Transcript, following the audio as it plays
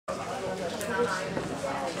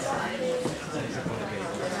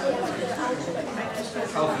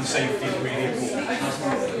Health and safety is really important.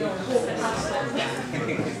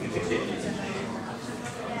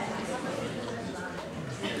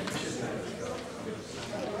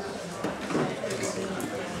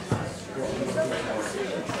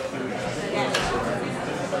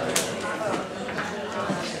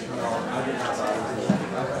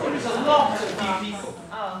 There's a lot of new people.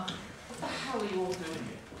 What the hell are you all doing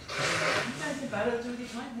here? Anything better to do with your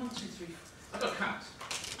time? 1, 2, 3. I've got to count.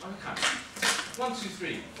 I'll count. 1, 2,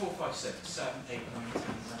 3, 4, 5, 6, 7, 8, 9, 10,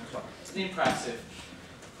 11, 12. It's an impressive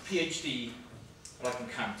PhD, but I can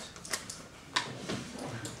count.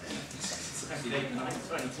 7, 8, 9,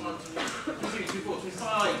 20, 21, 22, 23, 24, 25.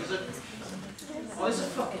 Oh, there's a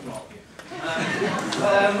fucking lot here.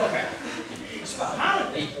 Okay. So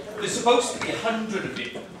apparently, there's supposed to be 100 of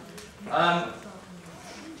you.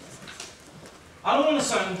 I don't want to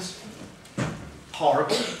sound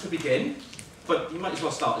horrible to begin, but you might as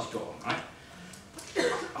well start as you go on, right?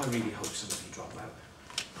 I really hope some of you drop out.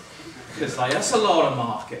 Because like, that's a lot of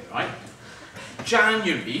market, right?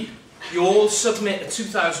 January, you all submit a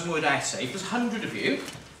 2,000-word essay. If there's 100 of you,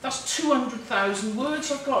 that's 200,000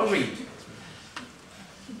 words I've got to read.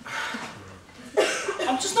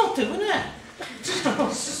 I'm just not doing it. It's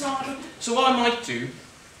just not. So what I might do,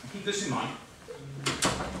 keep this in mind,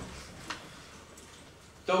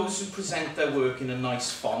 those who present their work in a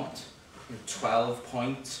nice font,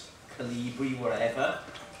 12-point, Calibri, whatever,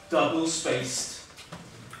 double-spaced,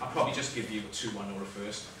 I'll probably just give you a 2, 1 or a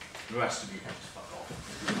first. The rest of you can just fuck off.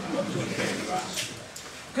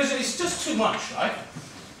 Because it's just too much, right?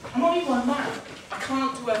 I'm only one man. I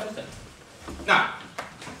can't do everything. Now,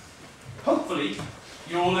 hopefully,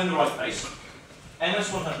 you're all in the right place.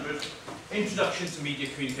 MS-100, Introduction to Media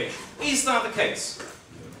Communication. Is that the case?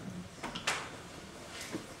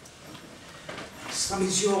 Some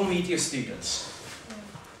of your media students.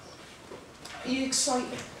 Are you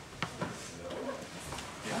excited?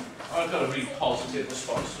 Yeah? I've got a really positive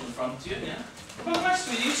response from the front of you, yeah? Well, the rest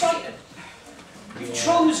of you, are you excited? You've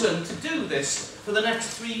chosen to do this for the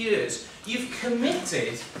next 3 years. You've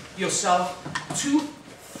committed yourself to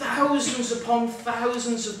thousands upon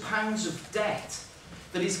thousands of pounds of debt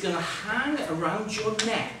that is going to hang around your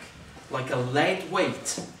neck like a lead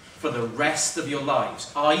weight for the rest of your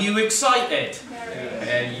lives. Are you excited? Yeah.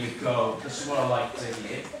 There you go. This is what I like to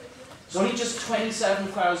hear. It's only just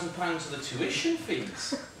 £27,000 of the tuition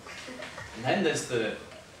fees. And then there's the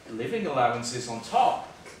living allowances on top.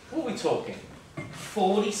 What are we talking?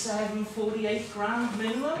 47, 48 grand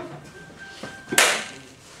minimum?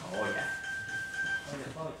 Oh yeah.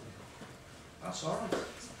 That's alright.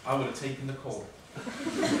 I would have taken the call.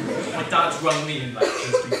 My dad's rung me in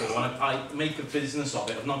lectures before, and I make a business of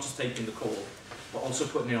it, of not just taking the call, but also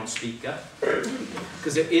putting it on speaker.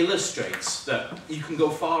 Because it illustrates that you can go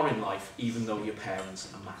far in life even though your parents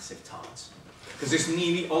are massive tards. Because it's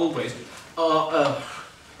nearly always, I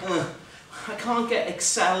can't get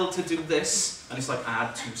Excel to do this. And it's like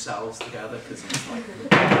add 2 cells together because it's like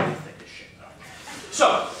really thick as shit.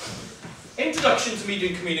 So, introduction to media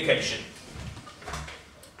and communication.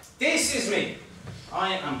 This is me.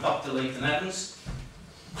 I am Dr. Leighton Evans.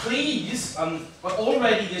 Please, but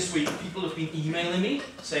already this week people have been emailing me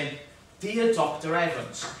saying, "Dear Dr.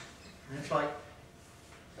 Evans." And it's like,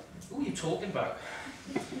 who are you talking about?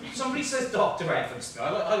 Somebody says Dr. Evans.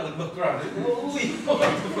 I would look around.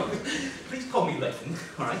 Please call me Leighton,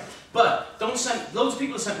 alright? But don't send, loads of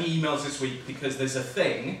people have sent me emails this week because there's a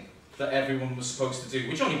thing that everyone was supposed to do,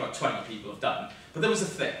 which only about 20 people have done. But there was a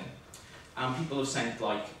thing, and people have sent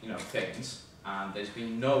like, things, and there's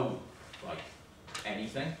been no,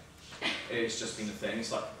 anything. It's just been a thing.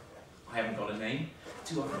 It's like, I haven't got a name. I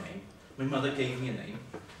do have a name. My mother gave me a name.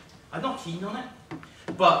 I'm not keen on it,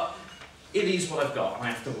 but it is what I've got, and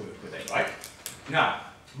I have to work with it, right? Now,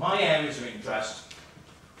 my areas of interest: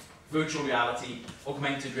 virtual reality,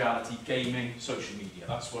 augmented reality, gaming, social media.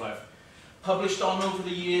 That's what I've published on over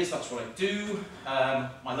the years, that's what I do.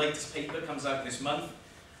 My latest paper comes out this month,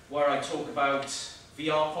 where I talk about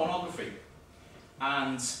VR pornography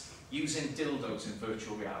and using dildos in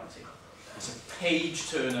virtual reality. It's a page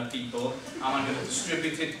turner, people, and I'm going to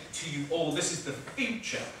distribute it to you all. This is the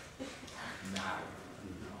future. Now.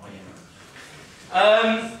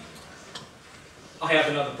 I have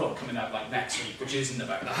another book coming out next week, which isn't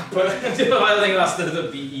about that, but I think that's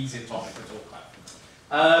the easier topic to talk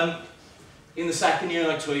about. In the second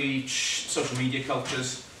year I teach social media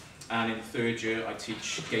cultures, and in the third year I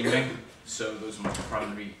teach gaming, so those are my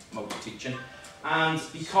primary modes of teaching. And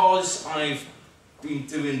because I've been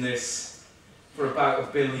doing this for about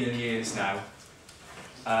 1 billion years now,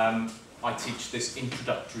 I teach this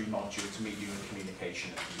introductory module to media and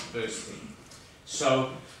communication at the university.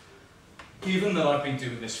 So, given that I've been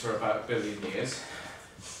doing this for about 1 billion years,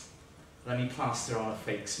 let me plaster on a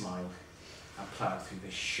fake smile and plough through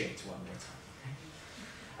this shit one more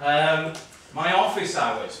time. My office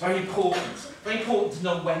hours, very important to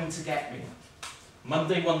know when to get me.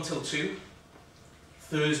 Monday 1 till 2,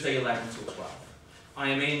 Thursday 11 till 12. I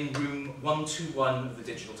am in room 121 of the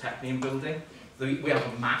Digital Technium building. We have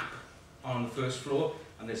a map on the first floor,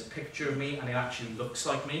 and there's a picture of me, and it actually looks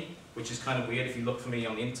like me, which is kind of weird. If you look for me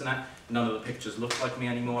on the internet, none of the pictures look like me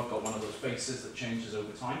anymore. I've got one of those faces that changes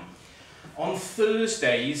over time. On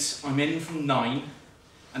Thursdays, I'm in from 9,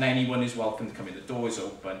 and anyone is welcome to come in. The door is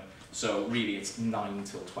open, so really it's 9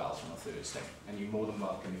 till 12 on a Thursday. And you're more than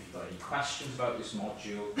welcome if you've got any questions about this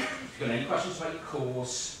module, if you've got any questions about your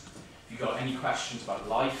course, if you've got any questions about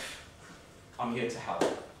life, I'm here to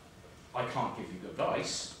help. I can't give you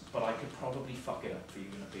advice, but I could probably fuck it up for you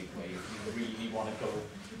in a big way if you really want to go,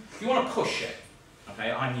 if you want to push it,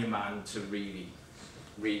 okay, I'm your man to really,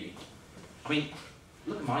 I mean,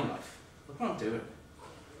 look at my life, look what I'm doing.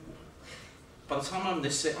 By the time I'm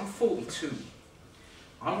this, I'm 42,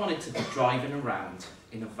 I wanted to be driving around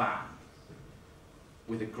in a van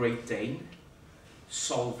with a Great Dane,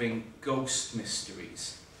 solving ghost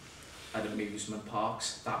mysteries at amusement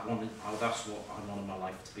parks. That's what I wanted my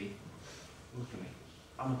life to be. Look at me.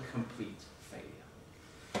 I'm a complete failure.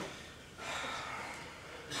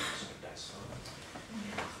 Sorry, Des.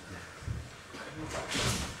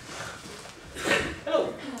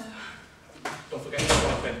 Hello. Don't forget to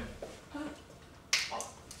swipe in. Oh,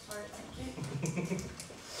 sorry, thank you.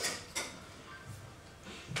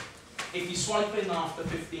 If you swipe in after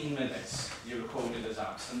 15 minutes, you're recorded as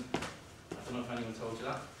absent. I don't know if anyone told you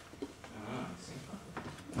that.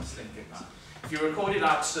 I was thinking that. If you're recorded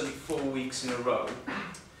absent 4 weeks in a row,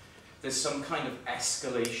 there's some kind of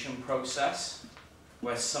escalation process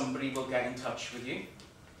where somebody will get in touch with you.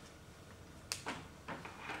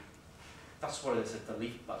 That's what it is, a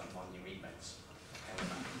delete button on your emails.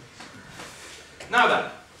 Now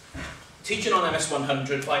then, teaching on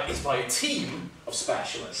MS-100 is by a team of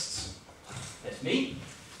specialists. There's me,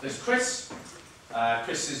 there's Chris.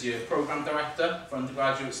 Chris is your program director for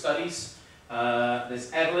undergraduate studies.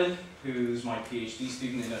 There's Evelyn, who's my PhD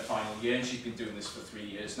student in her final year, and she's been doing this for 3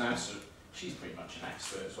 years now, so she's pretty much an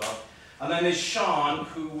expert as well. And then there's Sean,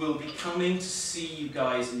 who will be coming to see you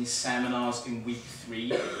guys in these seminars in week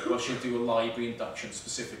 3, where she'll do a library induction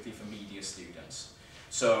specifically for media students.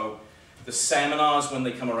 So the seminars, when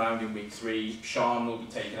they come around in week 3, Sean will be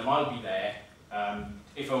taking them. I'll be there,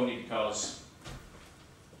 if only because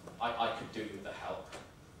I could do with the help.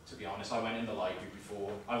 To be honest, I went in the library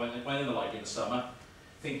before. I went in the library in the summer,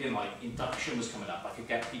 thinking like induction was coming up. I could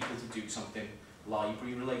get people to do something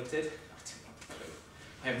library related. I didn't have a clue.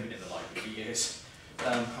 I haven't been in the library for years.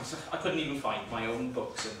 I couldn't even find my own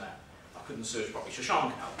books in there. I couldn't search properly. So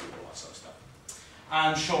Sean can help you with all that sort of stuff.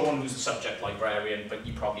 And Sean, who's the subject librarian, but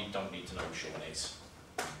you probably don't need to know who Sean is.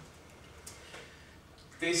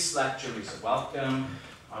 This lecture is a welcome.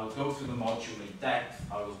 I will go through the module in depth.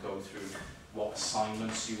 I will go through what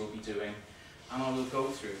assignments you will be doing, and I will go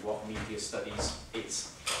through what media studies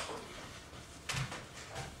is.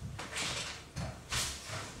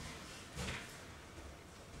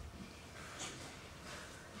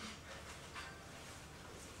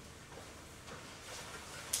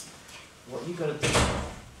 What you've got to do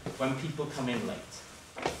when people come in late,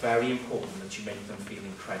 it's very important that you make them feel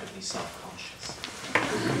incredibly self-conscious.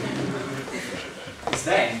 Because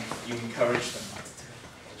then you encourage them.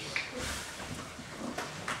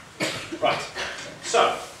 Right,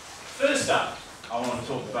 so first up, I want to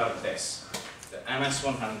talk about this, the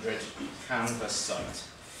MS-100 Canvas site.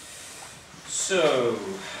 So,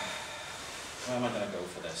 where am I going to go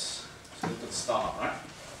for this? It's a good start, right?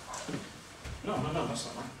 No, that's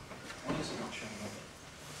not right. Why is it not showing up?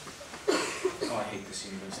 Oh, I hate this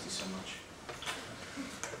university so much.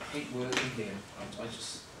 I hate working here. It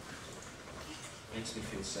makes me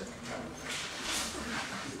feel sick.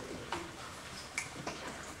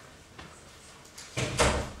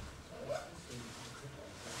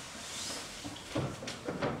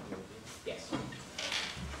 Yes.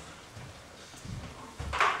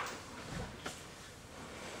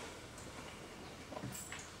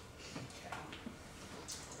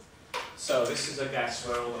 So this is, I guess,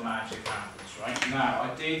 where all the magic happens, right? Now,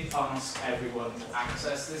 I did ask everyone to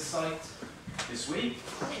access this site this week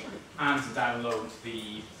and to download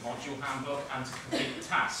the module handbook and to complete the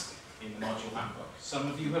task in the module handbook. Some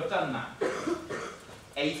of you have done that.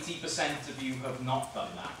 80% of you have not done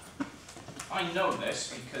that. I know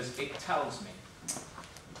this because it tells me.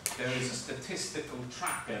 there is a statistical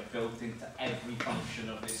tracker built into every function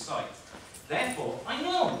of this site. Therefore, I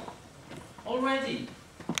know already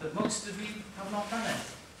that most of you have not done it.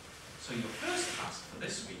 So your first task for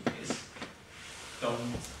this week is, don't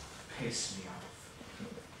piss me off.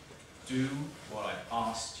 Do what I've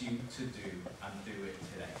asked you to do, and do it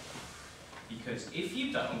today. Because if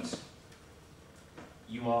you don't,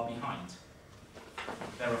 you are behind.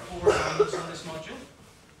 There are 4 assignments on this module.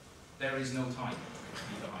 There is no time to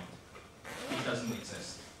be behind. It doesn't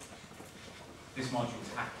exist. This module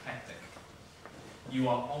is hectic. You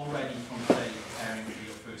are already from today preparing for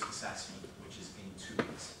your first assessment, which is in 2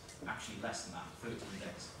 weeks. Actually less than that, 13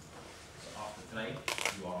 days. So after today,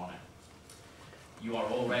 you are on it. You are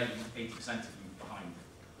already 80% of you behind.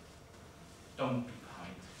 Don't be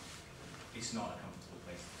behind. It's not a comfortable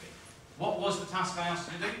place to be. What was the task I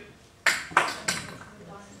asked you to do?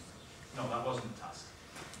 No, that wasn't the task.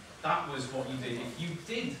 That was what you did if you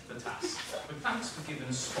did the task. But thanks for giving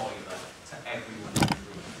a spoiler to everyone in the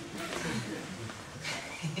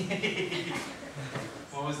room.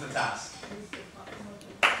 What was the task?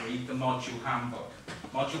 Read the module handbook.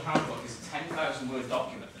 Module handbook is a 10,000-word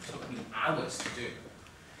document that took me hours to do.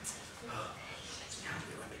 It's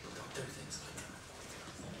handy when people don't do things like that.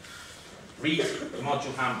 Read the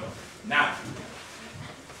module handbook. Now,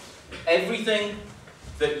 everything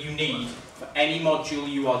that you need for any module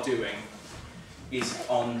you are doing is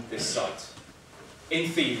on this site. In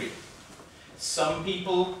theory, some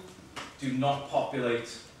people do not populate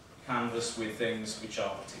Canvas with things which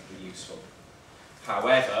are particularly useful.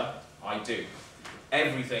 However, I do.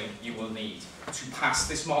 Everything you will need to pass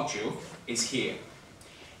this module is here.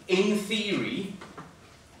 In theory,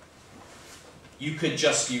 you could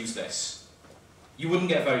just use this. You wouldn't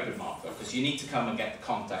get a very good mark though, because you need to come and get the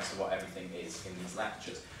context of what everything is in these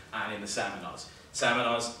lectures and in the seminars.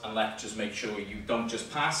 Seminars and lectures make sure you don't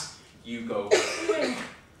just pass, you go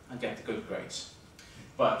and get the good grades.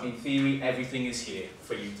 But in theory, everything is here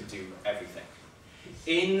for you to do everything.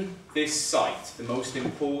 In this site, the most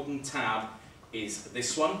important tab is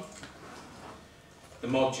this one, the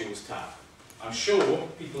modules tab. I'm sure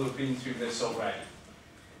people have been through this already.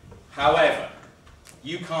 However,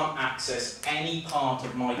 you can't access any part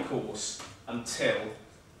of my course until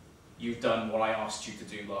you've done what I asked you to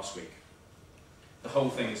do last week. The whole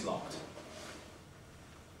thing is locked.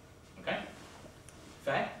 Okay?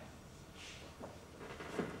 Fair?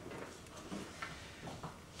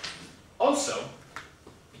 Also,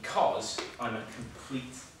 because I'm a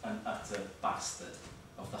complete and utter bastard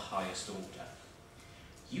of the highest order,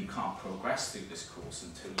 you can't progress through this course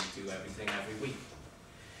until you do everything every week.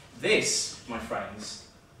 This, my friends,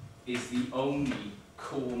 is the only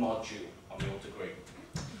core module on your degree.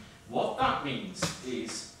 What that means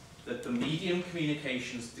is that the medium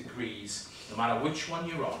communications degrees, no matter which one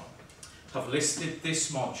you're on, have listed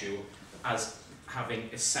this module as having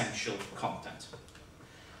essential content.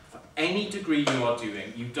 For any degree you are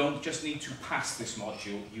doing, you don't just need to pass this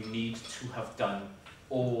module, you need to have done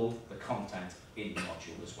all the content in the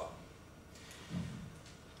module as well.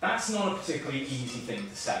 That's not a particularly easy thing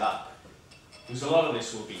to set up, because a lot of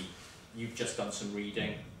this will be, you've just done some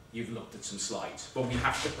reading, you've looked at some slides, but we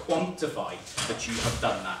have to quantify that you have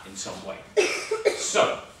done that in some way.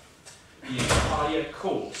 So, the entire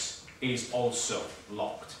course is also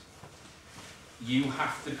locked. You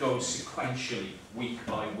have to go sequentially, week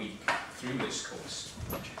by week, through this course.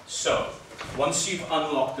 So, once you've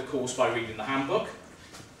unlocked the course by reading the handbook,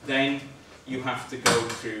 then you have to go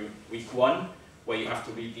through week 1, where you have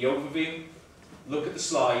to read the overview, look at the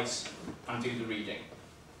slides, and do the reading.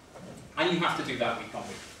 And you have to do that week on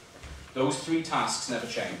week. Those 3 tasks never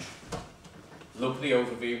change. Look at the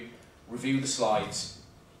overview, review the slides,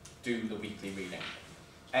 do the weekly reading.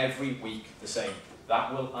 Every week the same.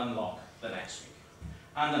 That will unlock the next week,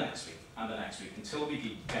 and the next week, and the next week, until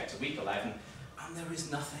we get to week 11, and there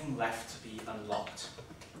is nothing left to be unlocked.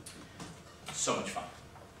 So much fun.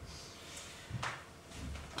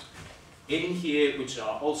 In here, which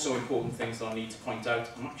are also important things that I need to point out,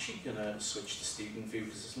 I'm actually going to switch to student view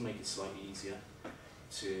because this will make it slightly easier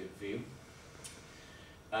to view.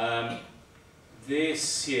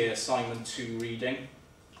 This here, assignment 2 reading,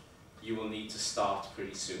 you will need to start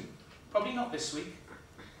pretty soon. Probably not this week.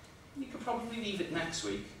 You could probably leave it next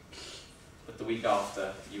week, but the week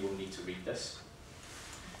after you will need to read this.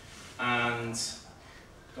 And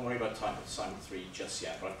don't worry about time for assignment 3 just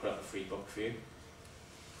yet, but I've put up a free book for you.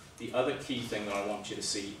 The other key thing that I want you to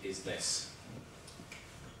see is this.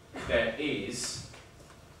 There is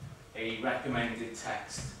a recommended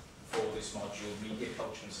text for this module, Media,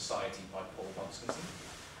 Culture and Society by Paul Hodgkinson.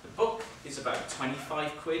 The book is about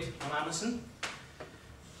 25 quid on Amazon.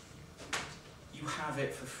 have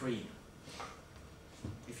it for free.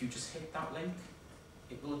 If you just hit that link,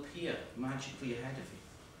 it will appear magically ahead of you.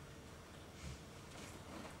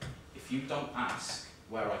 If you don't ask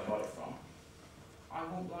where I got it from, I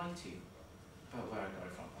won't lie to you about where I got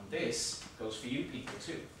it from. And this goes for you people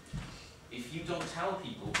too. If you don't tell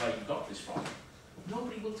people where you got this from,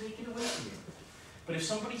 nobody will take it away from you. But if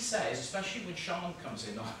somebody says, especially when Sean comes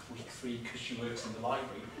in on week 3 because she works in the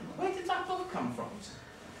library, where did that book come from? You say,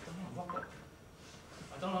 I don't know, what book?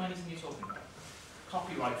 I don't know anything you're talking about.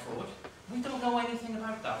 Copyright fraud. We don't know anything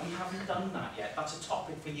about that. We haven't done that yet. That's a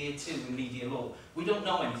topic for year 2 in media law. We don't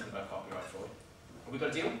know anything about copyright fraud. Have we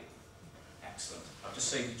got a deal? Excellent. I've just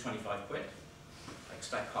saved you 25 quid. I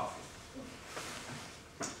expect coffee.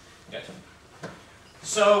 Good.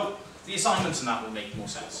 So, the assignments and that will make more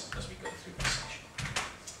sense as we go through this session.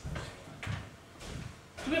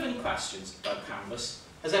 Do we have any questions about Canvas?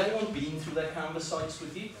 Has everyone been through their Canvas sites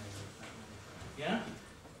with you? Yeah?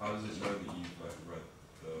 How does it know that you've read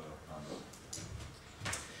the handbook?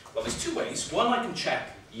 Well, there's 2 ways. One, I can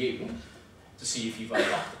check you to see if you've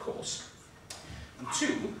unlocked the course. And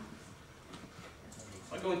 2,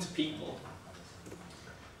 if I go into people,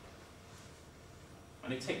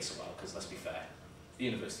 and it takes a while, because let's be fair, the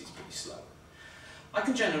university is pretty slow. I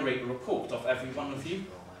can generate a report of every one of you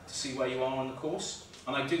to see where you are on the course,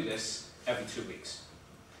 and I do this every 2 weeks.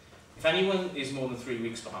 If anyone is more than 3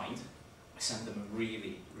 weeks behind, I send them a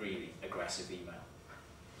really, really aggressive email.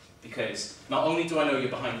 Because not only do I know you're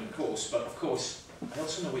behind in the course, but of course, I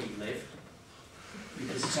also know where you live,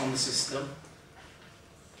 because it's on the system.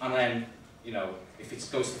 And then, you know, if it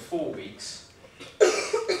goes to 4 weeks,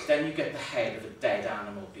 then you get the head of a dead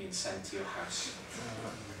animal being sent to your house.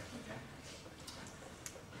 Okay?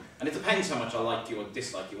 And it depends how much I like you or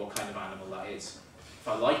dislike you, what kind of animal that is. If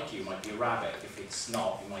I like you, it might be a rabbit. If it's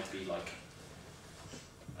not, it might be like,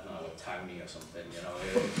 I don't know, a townie or something, you know,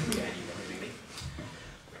 anyone really.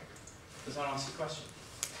 Does that answer your question?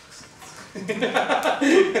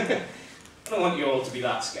 I don't want you all to be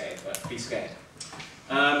that scared, but be scared.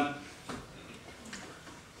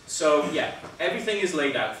 So yeah, everything is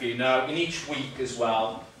laid out for you. Now, in each week as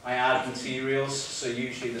well, I add materials. So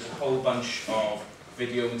usually there's a whole bunch of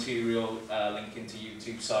video material linking to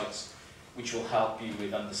YouTube sites, which will help you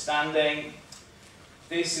with understanding.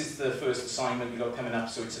 This is the first assignment we've got coming up,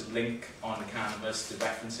 so it's a link on Canvas to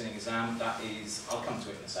referencing exam. That is, I'll come to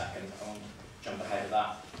it in a second. I won't jump ahead of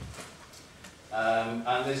that.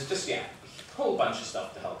 And there's just, yeah, a whole bunch of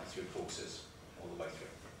stuff to help you through courses all the way through.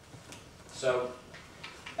 So,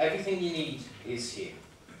 everything you need is here.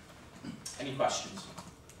 Any questions?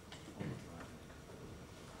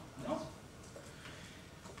 No?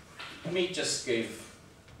 Let me just give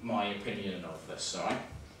my opinion of this, alright?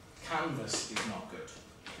 Canvas is not good.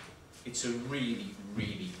 It's a really,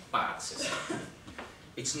 really bad system.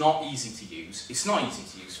 It's not easy to use. It's not easy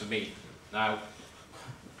to use for me. Now,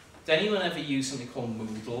 did anyone ever use something called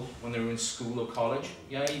Moodle when they were in school or college?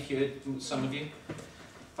 Yeah, you've heard, some of you?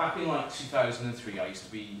 Back in like 2003, I used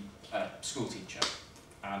to be a school teacher,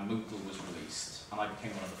 and Moodle was released, and I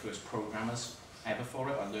became one of the first programmers ever for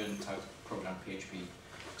it. I learned how to program PHP,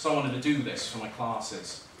 because I wanted to do this for my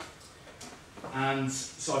classes. And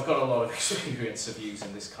so I've got a lot of experience of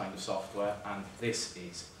using this kind of software, and this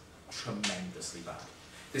is tremendously bad.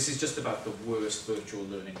 This is just about the worst virtual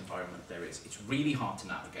learning environment there is. It's really hard to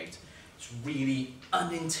navigate. It's really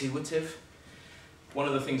unintuitive. One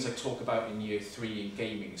of the things I talk about in year 3 in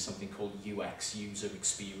gaming is something called UX, user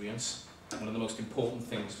experience. One of the most important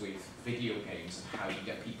things with video games and how you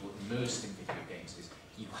get people immersed in video games is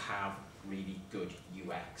you have really good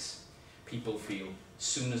UX. People feel, as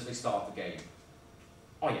soon as they start the game,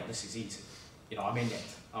 oh yeah, this is easy. You know, I'm in it,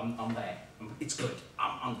 I'm there, it's good,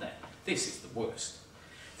 I'm there. This is the worst.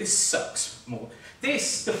 This sucks more.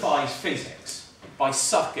 This defies physics by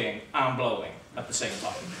sucking and blowing at the same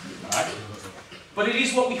time, right? But it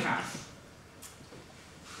is what we have,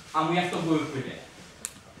 and we have to work with it.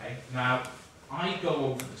 Okay? Now, I go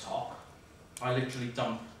over the top. I literally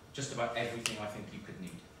dump just about everything I think you could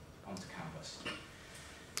need onto Canvas,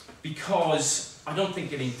 because I don't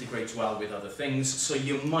think it integrates well with other things, so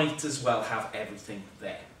you might as well have everything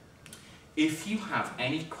there. If you have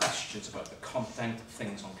any questions about the content of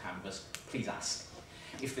things on Canvas, please ask.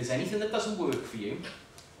 If there's anything that doesn't work for you,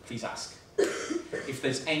 please ask. If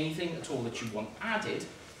there's anything at all that you want added,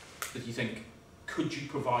 that you think, could you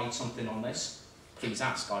provide something on this, please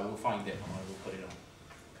ask. I will find it and I will put it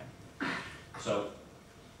on. Okay? So,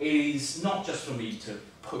 it is not just for me to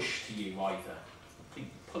push to you either. Please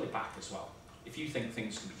pull it back as well. If you think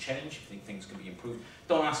things can be changed, if you think things can be improved,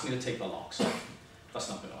 don't ask me to take the locks off. That's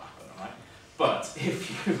not going to happen, alright? But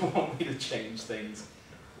if you want me to change things,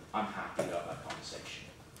 I'm happy to have that conversation.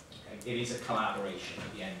 Okay? It is a collaboration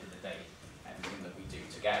at the end of the day, everything that we do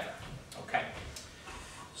together. Okay,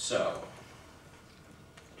 so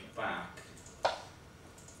back.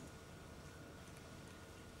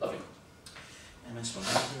 Lovely.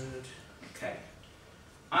 MS-100. Okay.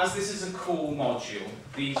 As this is a core module,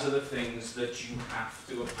 these are the things that you have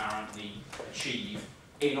to apparently achieve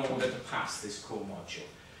in order to pass this core module.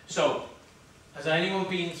 So, has anyone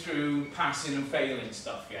been through passing and failing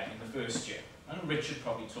stuff yet in the first year? I know Richard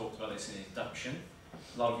probably talked about this in induction.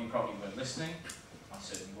 A lot of you probably weren't listening. I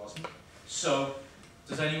certainly wasn't. So,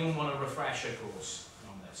 does anyone want a refresher course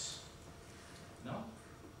on this? No?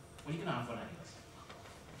 Well, you can have one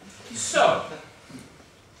anyways. So,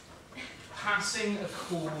 passing a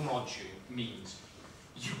core module means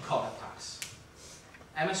you've got to pass.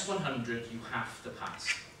 MS-100 you have to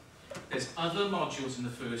pass. There's other modules in the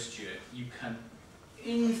first year you can,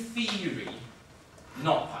 in theory,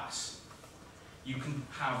 not pass. You can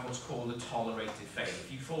have what's called a tolerated fail. If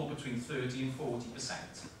you fall between 30 and 40%,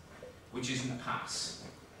 which isn't a pass,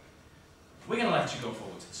 we're going to let you go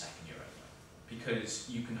forward to the second year anyway, because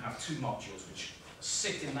you can have two modules which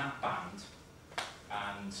sit in that band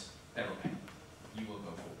and they're okay. You will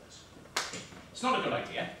go forwards. It's not a good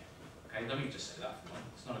idea. Okay, let me just say that for a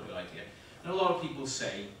moment. It's not a good idea. And a lot of people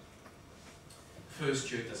say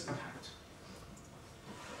first year doesn't count.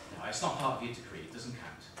 No, it's not part of your degree. It doesn't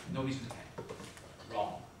count. Nobody's going to care.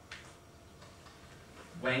 Wrong.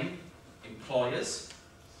 When employers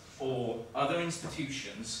or other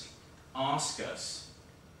institutions ask us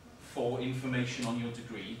for information on your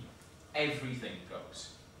degree, everything goes.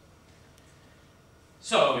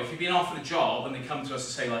 So if you've been offered a job and they come to us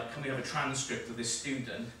and say, like, can we have a transcript of this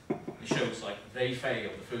student? It shows like they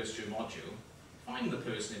failed the first year module. Find the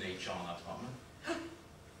person in HR in that department.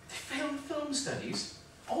 They failed film studies?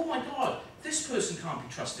 Oh my God, this person can't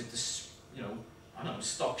be trusted to, you know, I don't know,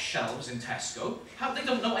 stock shelves in Tesco. How they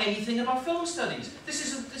don't know anything about film studies.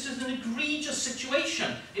 This is an egregious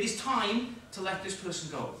situation. It is time to let this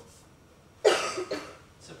person go.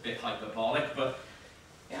 It's a bit hyperbolic, but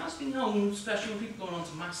it has been known, especially when people go on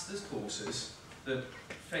to master's courses, that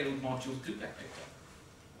failed modules do get picked up.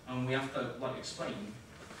 And we have to like explain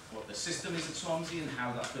what the system is at Swansea and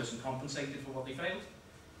how that person compensated for what they failed,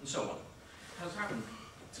 and so on. It has happened,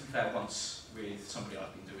 to be fair, once with somebody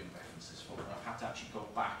I've been doing references for. I've had to actually go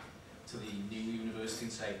back to the new university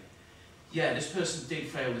and say, yeah, this person did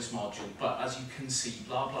fail this module, but as you can see,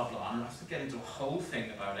 blah, blah, blah, and I have to get into a whole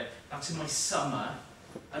thing about it. That's in my summer.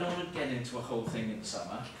 I don't want to get into a whole thing in the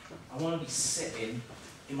summer. I want to be sitting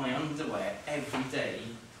in my underwear every day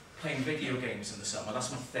playing video games in the summer.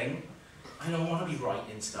 That's my thing. I don't want to be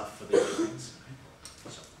writing stuff for the evenings.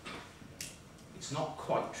 So, it's not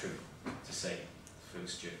quite true to say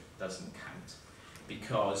first year doesn't count,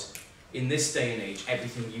 because in this day and age,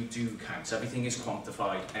 everything you do counts. Everything is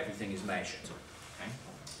quantified, everything is measured. Okay?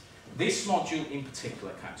 This module in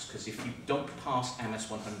particular counts, because if you don't pass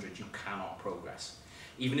MS-100, you cannot progress.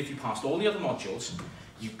 Even if you passed all the other modules,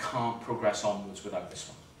 you can't progress onwards without this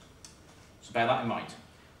one. So bear that in mind.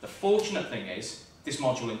 The fortunate thing is, this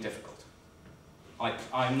module isn't difficult.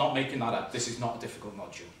 I'm not making that up. This is not a difficult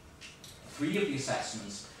module. 3 of the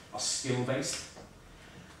assessments are skill-based,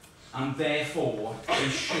 and therefore they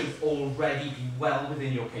should already be well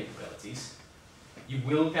within your capabilities. You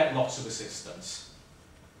will get lots of assistance.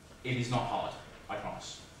 It is not hard, I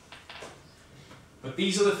promise. But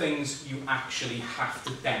these are the things you actually have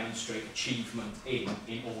to demonstrate achievement in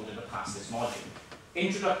order to pass this module.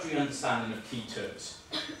 Introductory understanding of key terms.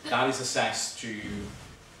 That is assessed to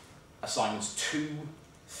assignments 2,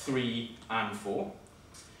 3, and 4.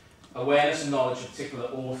 Awareness and knowledge of particular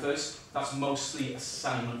authors. That's mostly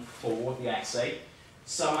assignment 4, the essay.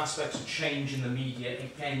 Some aspects of change in the media.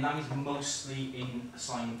 Again, that is mostly in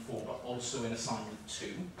assignment 4, but also in assignment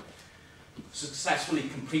 2. Successfully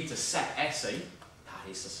complete a set essay. That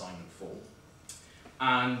is assignment 4.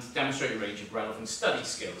 And demonstrate a range of relevant study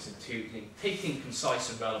skills, including taking concise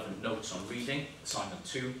and relevant notes on reading, assignment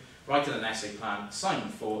 2, writing an essay plan,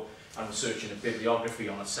 assignment 4, and researching a bibliography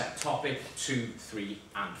on a set topic, 2, 3,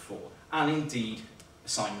 and 4. And indeed,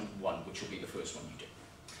 assignment 1, which will be the first one you do.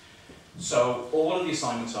 So all of the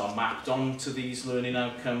assignments are mapped onto these learning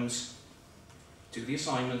outcomes. Do the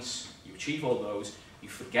assignments, you achieve all those, you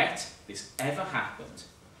forget this ever happened,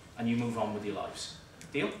 and you move on with your lives.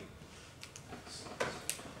 Deal?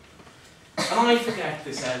 And I forget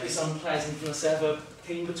this unpleasantness ever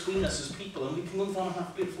came between us as people, and we can move on and have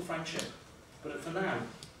a beautiful friendship. But for now,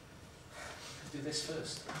 let's do this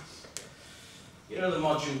first. Here are the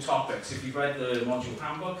module topics. If you've read the module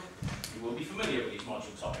handbook, you will be familiar with these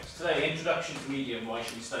module topics. Today, Introduction to Media and Why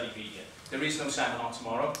Should We Study Media. There is no seminar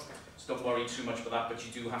tomorrow, so don't worry too much about that, but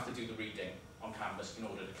you do have to do the reading on Canvas in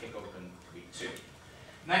order to kick open week 2.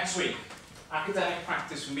 Next week, academic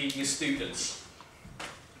practice for media students.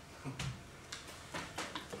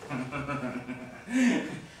 And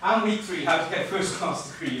week 3, how to get a first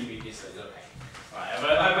class degree in media studies. Okay, right,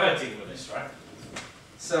 I've got to deal with this, right?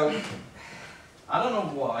 So, I don't know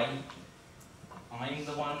why I'm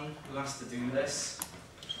the one who has to do this.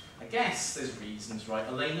 I guess there's reasons, right?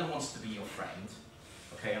 Elena wants to be your friend,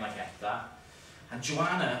 okay, and I get that. And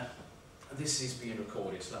Joanna, this is being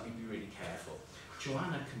recorded, so let me be really careful.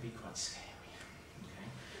 Joanna can be quite scary, okay?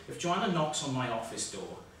 If Joanna knocks on my office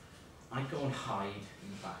door, I go and hide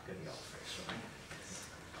in the back of the office, right?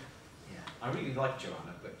 Yeah, I really like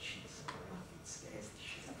Joanna, but she's scares the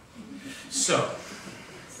shit out of me. So,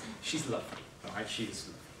 she's lovely, alright? She is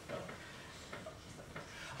lovely.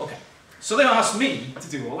 Okay, so they asked me to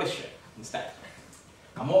do all this shit instead.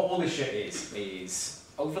 And what all this shit is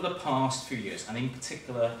over the past few years, and in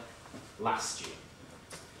particular last year,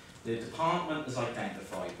 the department has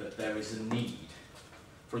identified that there is a need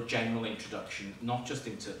for a general introduction, not just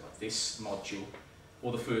into this module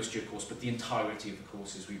or the first year course, but the entirety of the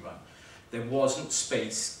courses we run. There wasn't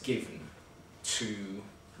space given to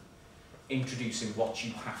introducing what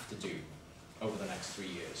you have to do over the next 3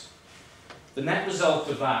 years. The net result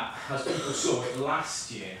of that, as people saw it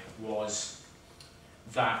last year, was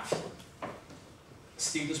that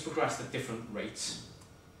students progressed at different rates,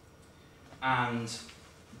 and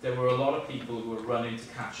there were a lot of people who were running to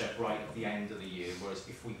catch up right at the end of the year, whereas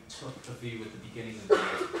if we took a view at the beginning of the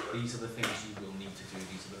year, these are the things you will need to do,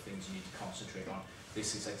 these are the things you need to concentrate on,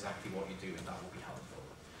 this is exactly what you do, and that will be helpful.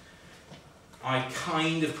 I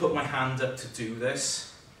kind of put my hand up to do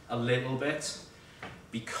this a little bit,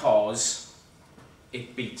 because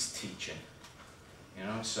it beats teaching, you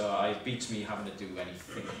know, so it beats me having to do any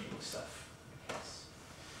thinking stuff.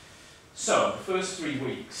 So, the first 3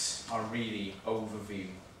 weeks are really overview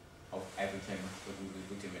of everything that we will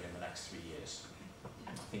be doing in the next 3 years.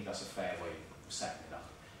 I think that's a fair way of setting it up.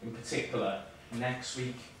 In particular, next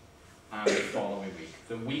week and the following week.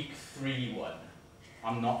 The week 3 one,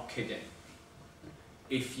 I'm not kidding.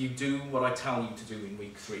 If you do what I tell you to do in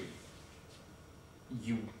week 3,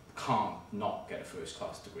 you can't not get a first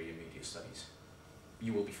class degree in media studies.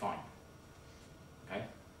 You will be fine. Okay?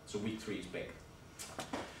 So week 3 is big.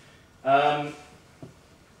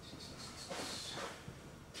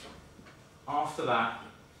 After that,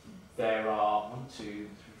 there are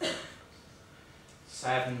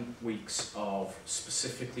 7 weeks of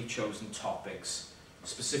specifically chosen topics,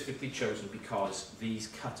 specifically chosen because these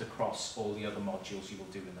cut across all the other modules you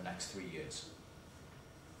will do in the next 3 years.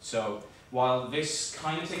 So, while this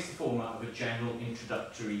kind of takes the format of a general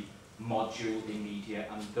introductory module in media,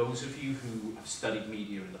 and those of you who have studied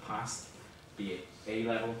media in the past, be it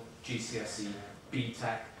A-level, GCSE,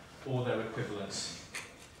 BTEC, or their equivalents,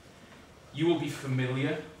 you will be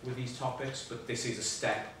familiar with these topics, but this is a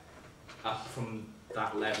step up from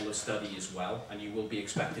that level of study as well, and you will be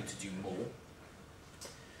expected to do more.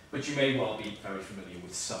 But you may well be very familiar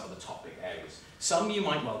with some of the topic areas. Some you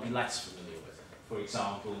might well be less familiar with. For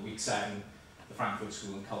example, week 7, the Frankfurt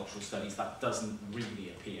School and Cultural Studies, that doesn't really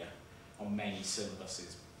appear on many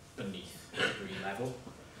syllabuses beneath degree level.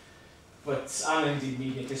 But, and indeed,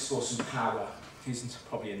 media discourse and power isn't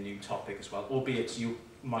probably a new topic as well, albeit you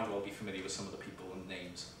might well be familiar with some of the people and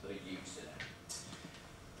names that are used in it.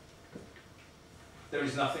 There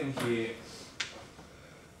is nothing here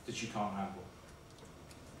that you can't handle.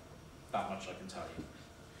 That much I can tell you.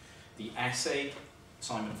 The essay,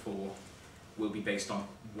 assignment 4, will be based on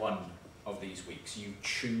one of these weeks. You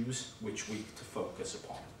choose which week to focus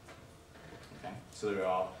upon. Okay? So there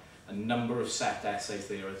are a number of set essays.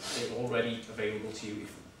 They're already available to you.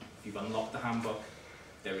 If you've unlocked the handbook,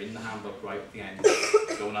 they're in the handbook right at the end.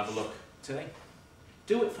 Go and have a look today.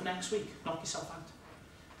 Do it for next week. Knock yourself out.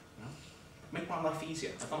 You know? Make my life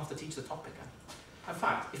easier. I don't have to teach the topic. In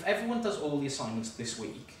fact, if everyone does all the assignments this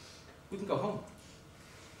week, we can go home.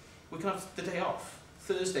 We can have the day off.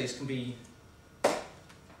 Thursdays can be...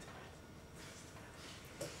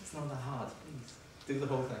 It's not that hard. Please, do the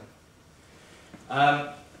whole thing.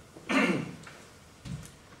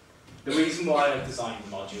 The reason why I've designed a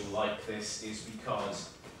module like this is because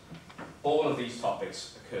all of these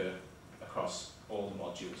topics occur across all the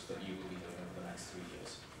modules that you will be doing over the next 3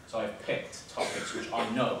 years. So I've picked topics which I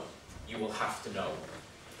know you will have to know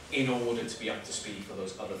in order to be up to speed for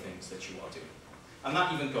those other things that you are doing. And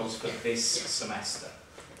that even goes for this semester.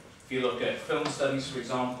 If you look at film studies, for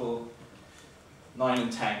example, 9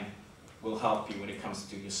 and 10 will help you when it comes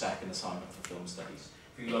to do your second assignment for film studies.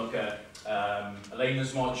 If you look at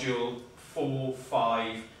Elena's module, 4,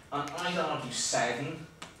 5, and I'd argue 7,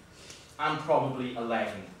 and probably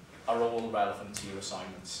 11 are all relevant to your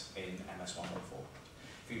assignments in MS-100.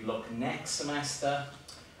 If you look next semester,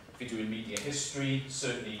 if you're doing media history,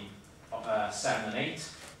 certainly 7 and 8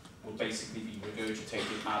 will basically be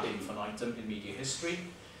regurgitated ad infinitum in media history.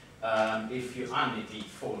 If you, and indeed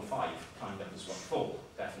 4 and 5 kind of as well, 4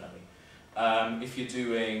 definitely. If you're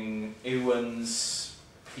doing Ewan's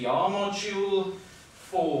PR module,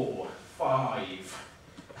 4, 5,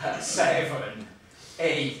 7,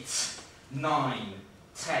 8, 9,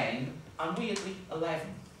 10, and weirdly 11.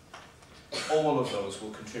 All of those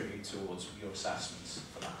will contribute towards your assessments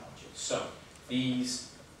for that module. So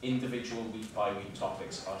these individual week by week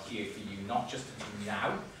topics are here for you, not just to do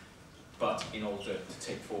now, but in order to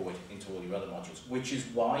take forward into all your other modules, which is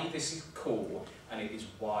why this is core, and it is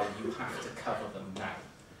why you have to cover them now.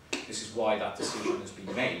 This is why that decision has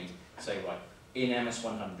been made. Say, right, in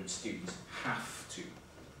MS-100, students have to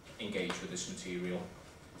engage with this material,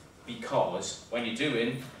 because when you're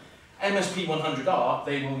doing MSP-100R,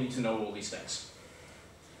 they will need to know all these things.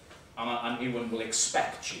 And Ewan will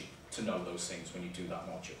expect you to know those things when you do that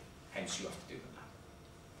module. Hence, you have to do them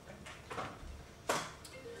now. Okay.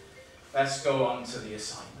 Let's go on to the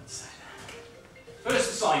assignments then.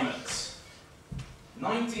 First assignment,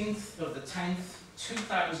 19th of the 10th,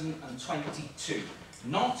 2022.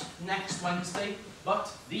 Not next Wednesday,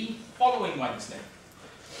 but the following Wednesday.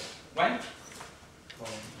 When?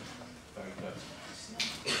 Very good.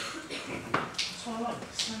 That's what I like.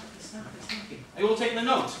 Snappy. Are you all taking a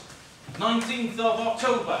note? 19th of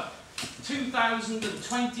October,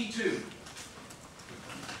 2022.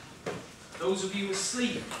 Those of you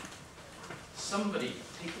asleep, somebody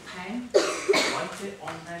take a pen, write it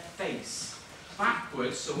on their face.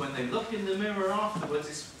 Backwards, so when they look in the mirror afterwards,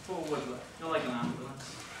 it's forward, like an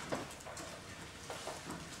ambulance.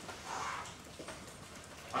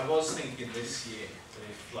 I was thinking this year that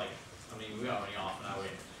if, like, I mean, we are only half an hour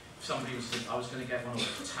in, if somebody was thinking, I was going to get one of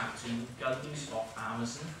those tattoo guns off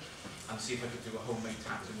Amazon and see if I could do a homemade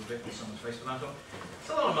tattoo with it on someone's face, but I thought, it's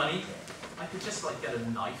a lot of money, I could just, like, get a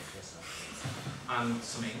knife and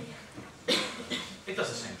some ink. It does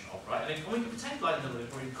the same job, right? And we can pretend like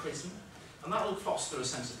we're in prison, and that will foster a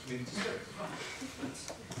sense of community spirit.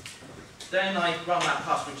 Then I ran that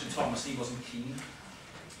past Richard Thomas, he wasn't keen.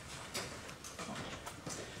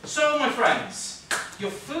 So, my friends,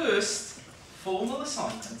 your first formal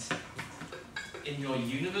assignment in your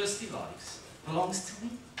university lives belongs to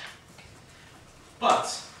me.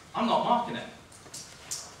 But I'm not marking it,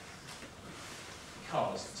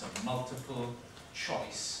 because it's a multiple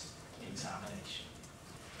choice examination.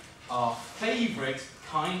 Our favourite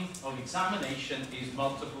kind of examination is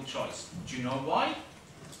multiple choice. Do you know why?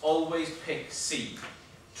 Always pick C.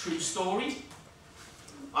 True story?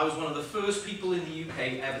 I was one of the first people in the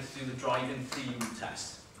UK ever to do the driving theory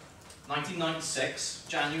test. 1996,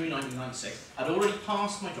 January 1996. I'd already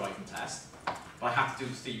passed my driving test, but I had to do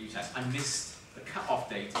the theory test. I missed the cut-off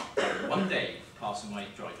date by 1 day passing my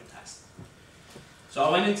driving test. So I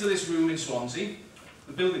went into this room in Swansea.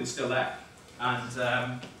 The building's still there,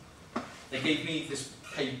 and they gave me this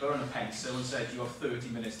paper and a pencil and said, you have 30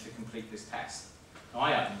 minutes to complete this test. Now,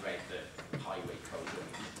 I hadn't read the highway code or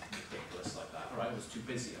anything ridiculous like that, right? I was too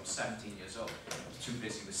busy. I was 17 years old. I was too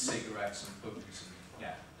busy with cigarettes and booze and,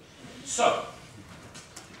 yeah. So,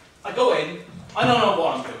 I go in, I don't know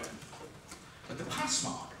what I'm doing. But the pass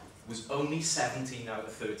mark was only 17 out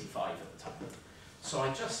of 35 at the time. So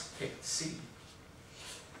I just picked C.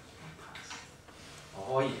 I passed.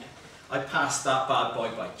 Oh yeah. I passed that bad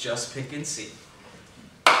boy by just picking C.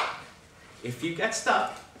 If you get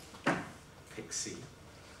stuck, pick C.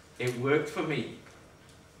 It worked for me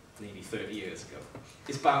nearly 30 years ago.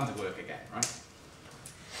 It's bound to work again, right?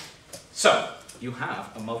 So, you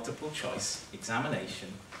have a multiple choice examination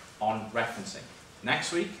on referencing.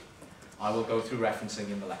 Next week, I will go through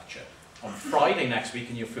referencing in the lecture. On Friday next week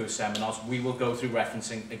in your first seminars, we will go through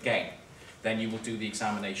referencing again. Then you will do the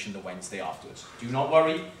examination the Wednesday afterwards. Do not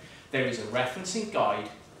worry, there is a referencing guide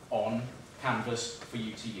on Canvas for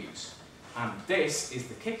you to use. And this is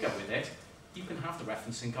the kicker with it. You can have the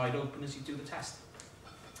referencing guide open as you do the test.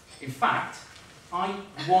 In fact, I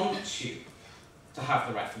want you to have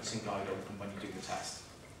the referencing guide open when you do the test.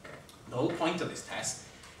 The whole point of this test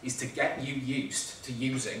is to get you used to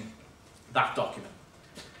using that document.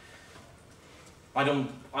 I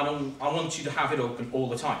want you to have it open all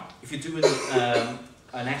the time. If you're doing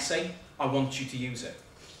an essay, I want you to use it.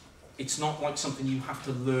 It's not like something you have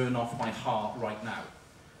to learn off by heart right now.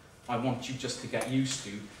 I want you just to get used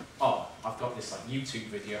to, oh, I've got this like YouTube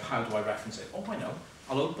video, how do I reference it? Oh, I know.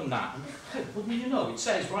 I'll open that. Hey, well, you know, it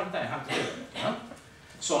says right there how to do it. You know?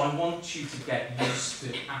 So I want you to get used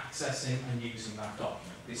to accessing and using that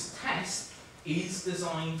document. This test is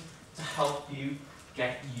designed to help you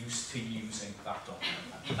get used to using that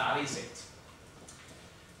document. That is it.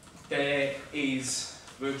 There is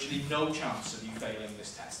virtually no chance of you failing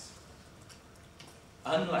this test.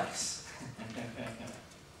 Unless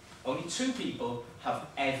only 2 people have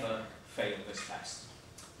ever failed this test.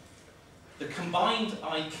 The combined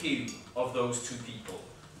IQ of those 2 people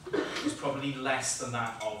is probably less than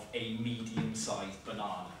that of a medium-sized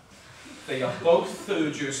banana. They are both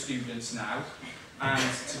 3rd-year students now, and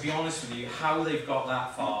to be honest with you, how they've got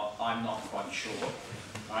that far, I'm not quite sure.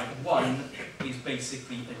 Right? One is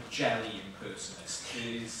basically a jelly impersonist.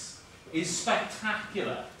 It is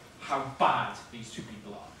spectacular how bad these 2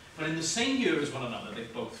 people are. But in the same year as one another, they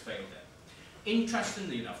both failed it.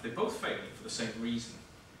 Interestingly enough, they both failed it for the same reason.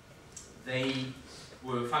 They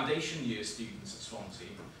were foundation year students at Swansea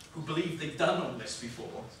who believed they'd done all this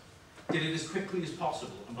before, did it as quickly as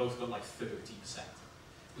possible, and both got like 30%,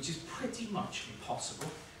 which is pretty much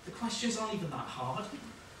impossible. The questions aren't even that hard.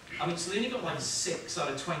 I mean, so they only got like 6 out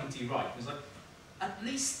of 20 right. It was like, at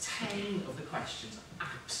least 10 of the questions are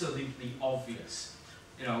absolutely obvious.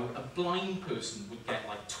 You know, a blind person would get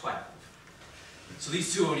like 12. So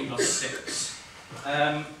these 2 only got 6.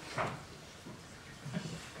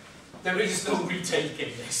 There is no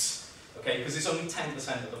retaking this, okay, because it's only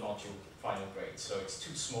 10% of the module final grade, so it's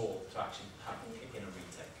too small to actually have to kick in a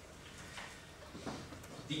retake.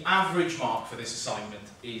 The average mark for this assignment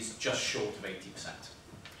is just short of 80%.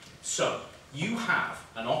 So, you have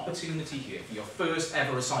an opportunity here for your first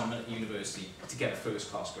ever assignment at university to get a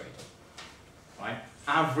 1st-class grade. Right?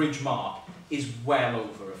 Average mark is well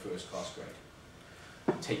over a 1st-class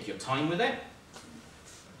grade. Take your time with it.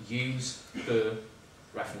 Use the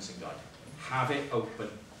referencing guide. Have it open.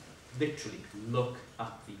 Literally, look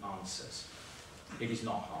at the answers. It is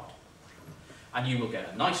not hard. And you will get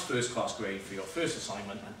a nice 1st-class grade for your first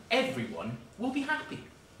assignment, and everyone will be happy.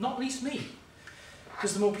 Not least me.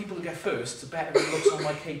 Because the more people who get first, the better it looks on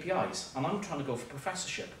my KPIs. And I'm trying to go for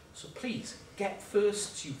professorship. So please, get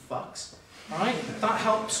firsts, you fucks. Alright? That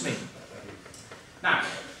helps me. Now,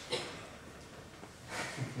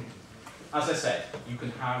 as I said, you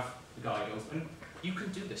can have the guide open. You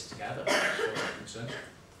can do this together, as far as I'm concerned.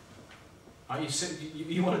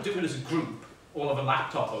 You want to do it as a group, all have a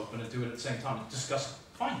laptop open and do it at the same time and discuss it.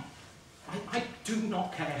 Fine. I do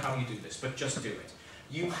not care how you do this, but just do it.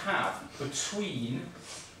 You have between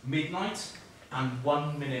midnight and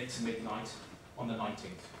 1 minute to midnight on the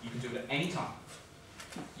 19th. You can do it at any time.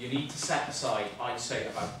 You need to set aside, I'd say,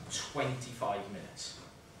 about 25 minutes.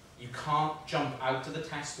 You can't jump out of the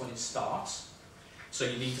test when it starts, so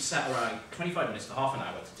you need to set around 25 minutes to half an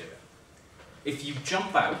hour to do it. If you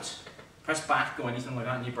jump out, press back or anything like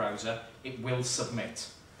that in your browser, it will submit.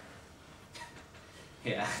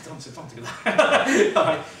 Yeah, don't do that.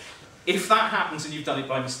 Right. If that happens and you've done it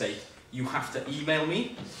by mistake, you have to email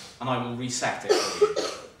me and I will reset it for you.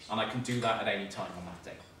 And I can do that at any time on that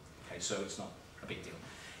day. Okay, so it's not a big deal.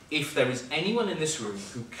 If there is anyone in this room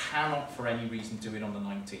who cannot for any reason do it on the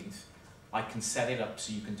 19th, I can set it up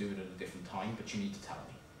so you can do it at a different time, but you need to tell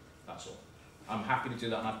me. That's all. I'm happy to do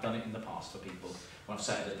that, and I've done it in the past for people when I've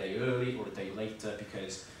set it a day early or a day later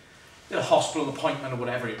because they had a hospital appointment or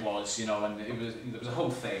whatever it was, you know, and there was a whole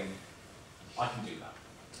thing. I can do that.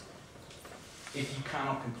 If you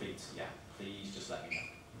cannot complete, yeah, please just let me know.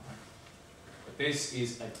 Right. But this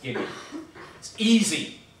is a gimme. It's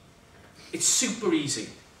easy. It's super easy.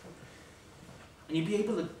 And you'll be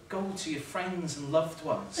able to go to your friends and loved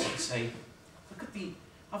ones and say, look at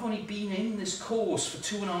I've only been in this course for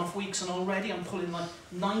 2.5 weeks and already I'm pulling like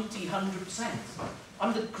 90, 100%.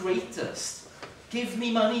 I'm the greatest. Give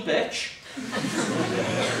me money, bitch.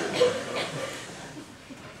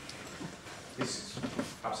 This is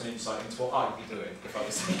perhaps an insight into what I'd be doing if I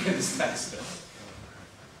was taking this test.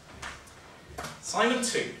 Assignment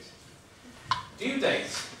 2. Due date,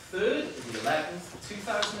 3rd of the 11th,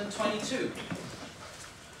 2022.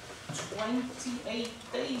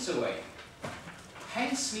 28 days away.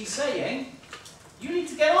 Hence me saying, you need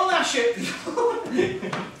to get on that shit.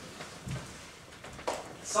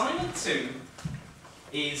 Assignment 2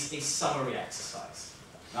 is a summary exercise.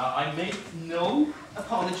 Now, I make no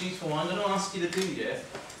apologies for what I'm going to ask you to do here,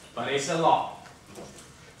 but it's a lot.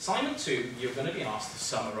 Assignment 2, you're going to be asked to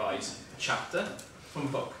summarise a chapter from a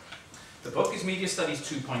book. The book is Media Studies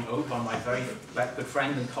 2.0 by my very good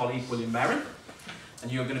friend and colleague William Merrin, and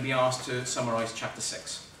you're going to be asked to summarise chapter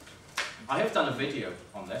 6. I have done a video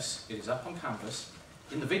on this. It is up on Canvas.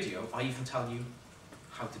 In the video, I even tell you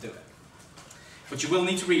how to do it. But you will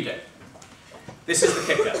need to read it. This is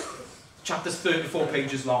the kicker. Chapter's 34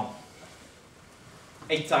 pages long.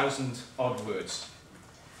 8,000 odd words.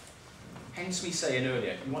 Hence me saying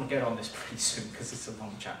earlier, you want to get on this pretty soon because it's a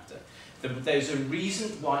long chapter. There's a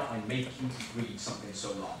reason why I make you read something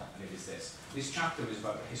so long, and it is this. This chapter is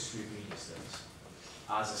about the history of media studies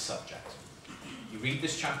as a subject. You read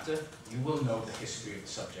this chapter, you will know the history of the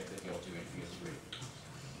subject that you're doing for your degree.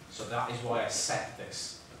 So that is why I set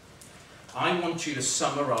this. I want you to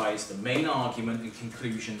summarise the main argument and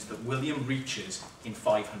conclusions that William reaches in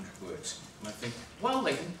 500 words. And I think, well,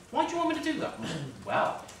 Leighton, why do you want me to do that?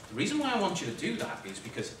 Well, the reason why I want you to do that is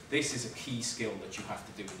because this is a key skill that you have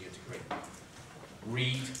to do in your degree.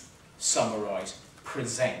 Read, summarise,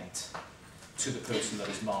 present to the person that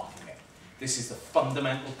is marking it. This is the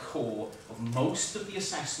fundamental core of most of the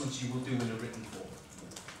assessments you will do in a written form.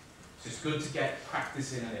 So it's good to get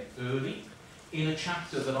practice in it early, in a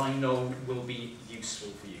chapter that I know will be useful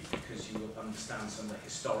for you, because you will understand some of the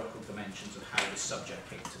historical dimensions of how the subject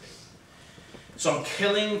came to be. So I'm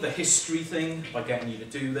killing the history thing by getting you to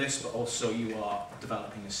do this, but also you are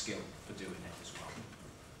developing a skill for doing it as well.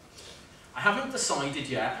 I haven't decided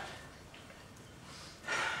yet,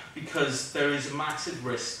 because there is a massive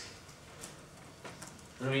risk.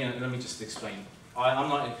 Let me just explain. I'm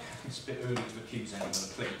not, it's a bit early to accuse anyone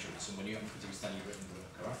of plagiarism when you haven't produced any written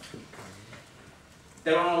work, alright?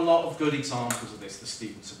 There are a lot of good examples of this that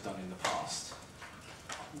students have done in the past.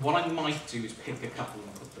 What I might do is pick a couple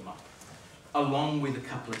and put them up, along with a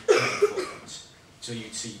couple of careful ones, so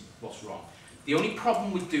you'd see what's wrong. The only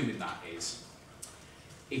problem with doing that is,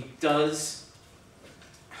 it does,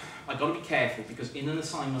 I've got to be careful, because in an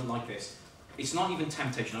assignment like this, it's not even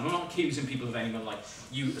temptation. I'm not accusing people of anything like,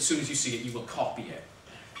 as soon as you see it, you will copy it.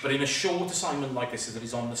 But in a short assignment like this that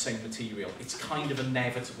is on the same material, it's kind of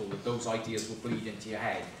inevitable that those ideas will bleed into your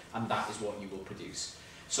head, and that is what you will produce.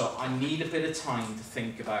 So I need a bit of time to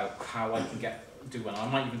think about how I can do one. I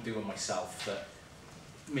might even do one myself that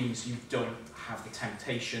means you don't have the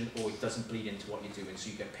temptation, or it doesn't bleed into what you're doing, so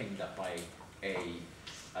you get pinged up by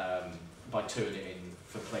by turning it in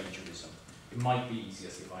for plagiarism. It might be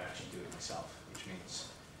easiest if I actually do it myself, which means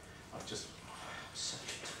I'm such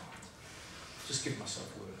a twat. Just give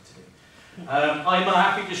myself work to do. I'm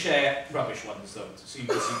happy to share rubbish ones though, so you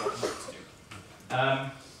can see what not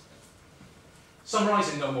to do.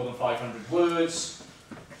 Summarising no more than 500 words.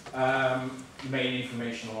 Main